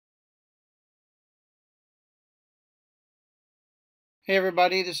Hey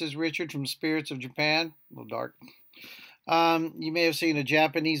everybody, this is Richard from Spirits of Japan. A little dark. You may have seen a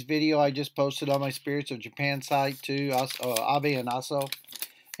Japanese video I just posted on my Spirits of Japan site too, Abe and Aso,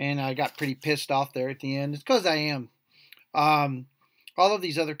 and I got pretty pissed off there at the end. It's because I am. Um, all of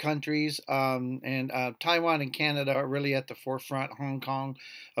these other countries and Taiwan and Canada are really at the forefront, Hong Kong,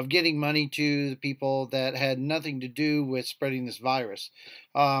 of getting money to the people that had nothing to do with spreading this virus.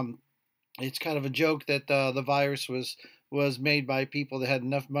 Um, it's kind of a joke that the virus was made by people that had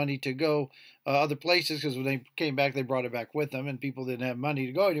enough money to go other places, because when they came back, they brought it back with them, and people didn't have money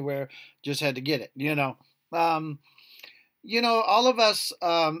to go anywhere, just had to get it. Um, all of us,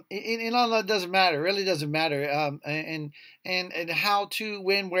 and all that doesn't matter. It really doesn't matter. And how to,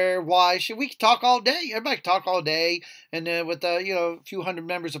 when, where, why. Should we talk all day? Everybody can talk all day, and with a few hundred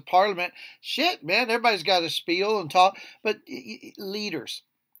members of parliament, shit, man, everybody's got to spiel and talk. But leaders,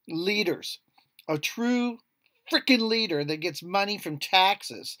 a true freaking leader that gets money from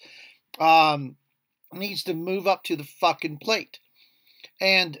taxes, um, needs to move up to the fucking plate.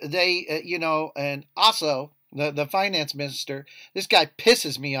 And and also the finance minister, this guy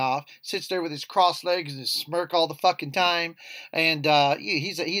pisses me off. Sits there with his crossed legs and his smirk all the fucking time, and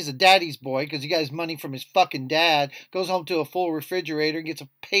he's a daddy's boy because he got his money from his fucking dad. Goes home to a full refrigerator and gets a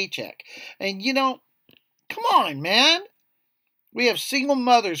paycheck. And come on, man. We have single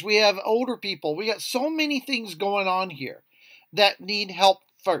mothers. We have older people. We got so many things going on here that need help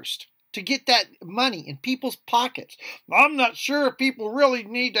first to get that money in people's pockets. I'm not sure if people really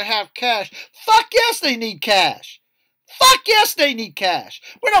need to have cash. Fuck yes, they need cash. Fuck yes, they need cash.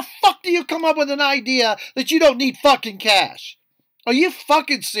 Where the fuck do you come up with an idea that you don't need fucking cash? Are you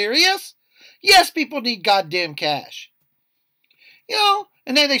fucking serious? Yes, people need goddamn cash.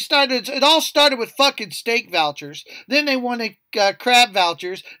 And then it all started with fucking steak vouchers. Then they wanted crab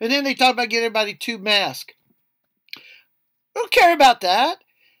vouchers. And then they talked about getting everybody 2 masks. I don't care about that.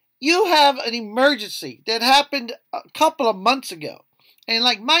 You have an emergency that happened a couple of months ago. And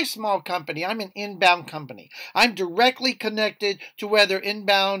like my small company, I'm an inbound company. I'm directly connected to whether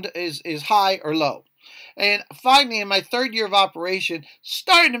inbound is high or low. And finally, in my 3rd year of operation,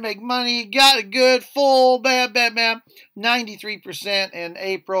 starting to make money, got it good, full, bam, bam, bam, 93% in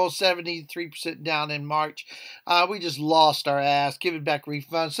April, 73% down in March. We just lost our ass, giving back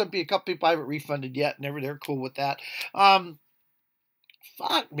refunds. A couple people I haven't refunded yet, and they're cool with that.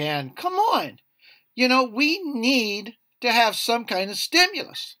 Fuck, man, come on. We need to have some kind of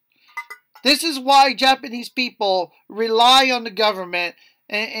stimulus. This is why Japanese people rely on the government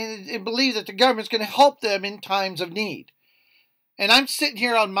and believe that the government's going to help them in times of need. And I'm sitting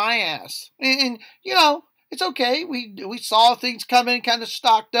here on my ass. And it's okay. We saw things coming, kind of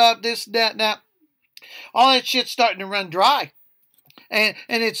stocked up, this, that, and that. All that shit's starting to run dry. And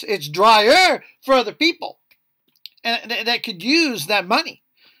it's drier for other people. And that could use that money.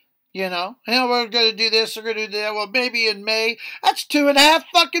 We're going to do this, we're going to do that. Well, maybe in May. That's 2.5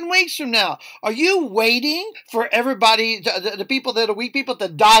 fucking weeks from now. Are you waiting for everybody, the people that are weak people, to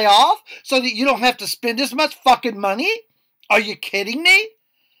die off so that you don't have to spend as much fucking money? Are you kidding me?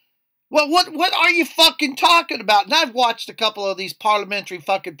 Well, what are you fucking talking about? And I've watched a couple of these parliamentary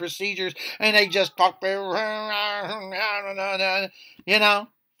fucking procedures, and they just talk, Fuck.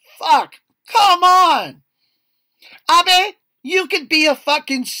 Come on. Abe, you could be a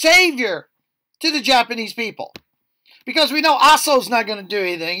fucking savior to the Japanese people. Because we know Aso's not going to do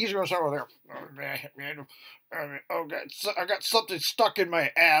anything. He's going to start with I got something stuck in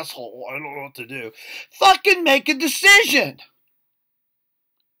my asshole. I don't know what to do. Fucking make a decision.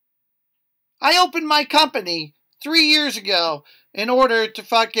 I opened my company 3 years ago in order to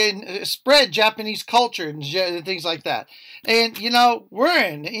fucking spread Japanese culture and things like that. And, I'm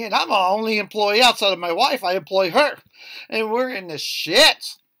the only employee outside of my wife. I employ her. And we're in the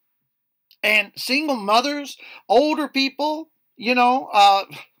shits. And single mothers, older people,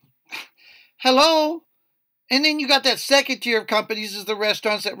 hello. And then you got that second tier of companies is the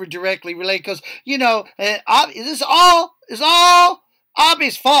restaurants that were directly related. Because, this is all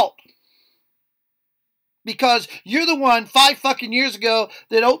Abe's fault. Because you're the one 5 fucking years ago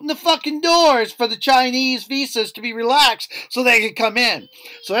that opened the fucking doors for the Chinese visas to be relaxed so they could come in.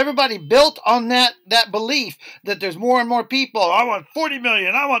 So everybody built on that belief that there's more and more people. I want 40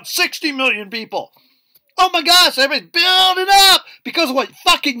 million. I want 60 million people. Oh my gosh, everybody's building up because of what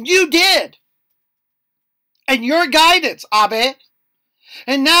fucking you did. And your guidance, Abe.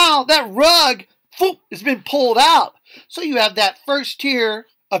 And now that rug has been pulled out. So you have that first tier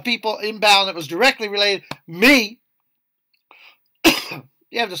of people inbound that was directly related, me.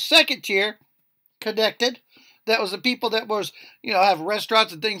 You have the second tier connected. That was the people that have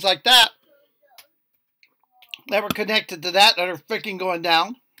restaurants and things like that. that were connected to that are freaking going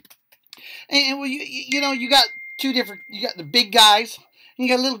down. And well, you know, you got two different, you got the big guys and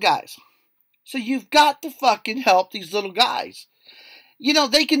you got little guys. So you've got to fucking help these little guys. You know,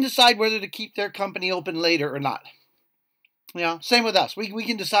 they can decide whether to keep their company open later or not. You know, same with us. We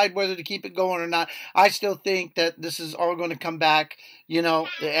can decide whether to keep it going or not. I still think that this is all going to come back, you know,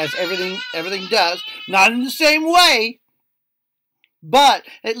 as everything does. Not in the same way. But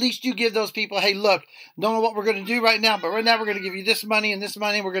at least you give those people, hey, look, don't know what we're going to do right now, but right now we're going to give you this money and this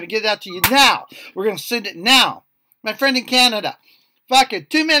money. We're going to give that to you now. We're going to send it now. My friend in Canada, fucking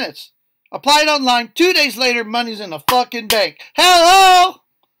 2 minutes. Applied online. 2 days later, money's in the fucking bank. Hello?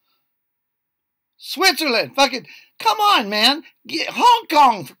 Switzerland. Fucking, come on, man. Hong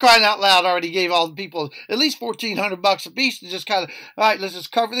Kong, for crying out loud, already gave all the people at least $1,400 a piece to just kind of, all right, let's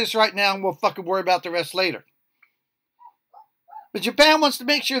just cover this right now and we'll fucking worry about the rest later. But Japan wants to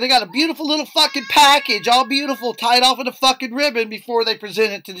make sure they got a beautiful little fucking package, all beautiful, tied off with a fucking ribbon before they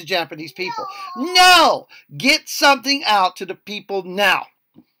present it to the Japanese people. No! Get something out to the people now.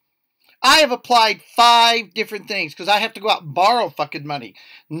 I have applied 5 different things because I have to go out and borrow fucking money.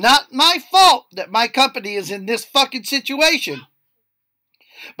 Not my fault that my company is in this fucking situation.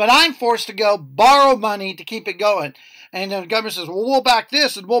 But I'm forced to go borrow money to keep it going. And then the government says, well, we'll back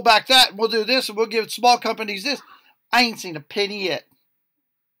this and we'll back that and we'll do this and we'll give small companies this. I ain't seen a penny yet.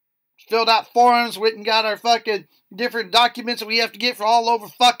 Filled out forms, went and got our fucking different documents that we have to get for all over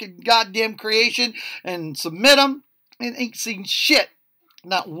fucking goddamn creation and submit them. And ain't seen shit.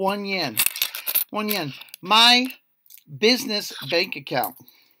 Not 1 yen. 1 yen. My business bank account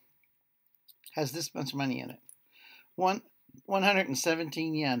has this much money in it.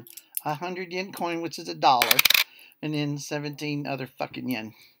 117 yen. 100 yen coin, which is $1. And then 17 other fucking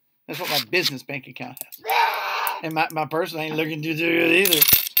yen. That's what my business bank account has. And my person ain't looking to do it either.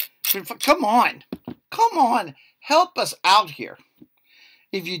 Come on. Come on. Help us out here.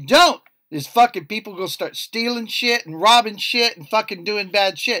 If you don't, these fucking people going to start stealing shit and robbing shit and fucking doing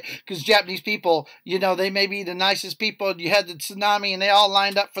bad shit. Because Japanese people, you know, they may be the nicest people. You had the tsunami and they all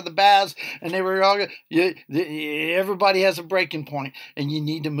lined up for the baths. And they were all, everybody has a breaking point. And you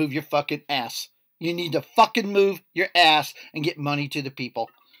need to move your fucking ass. You need to fucking move your ass and get money to the people.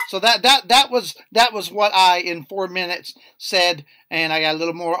 So that was what I, in 4 minutes, said, and I got a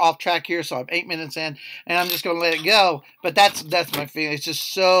little more off track here, so I'm 8 minutes in, and I'm just gonna let it go. But that's my feeling. It's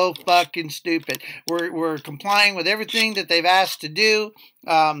just so fucking stupid. We're complying with everything that they've asked to do.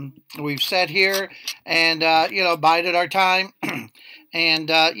 We've said here, and you know, bided our time, and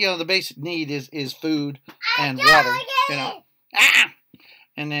you know, the basic need is food and water. You know,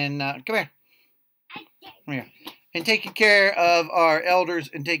 and then come here. Come here. And taking care of our elders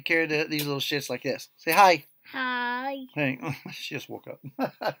and take care of these little shits like this. Say hi. Hi. Hey, she just woke up.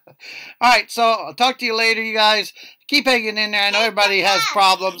 All right, so I'll talk to you later, you guys. Keep hanging in there. I know everybody has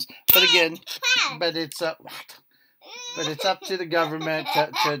problems, but again, it's up to the government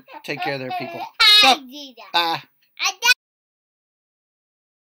to take care of their people. So, bye.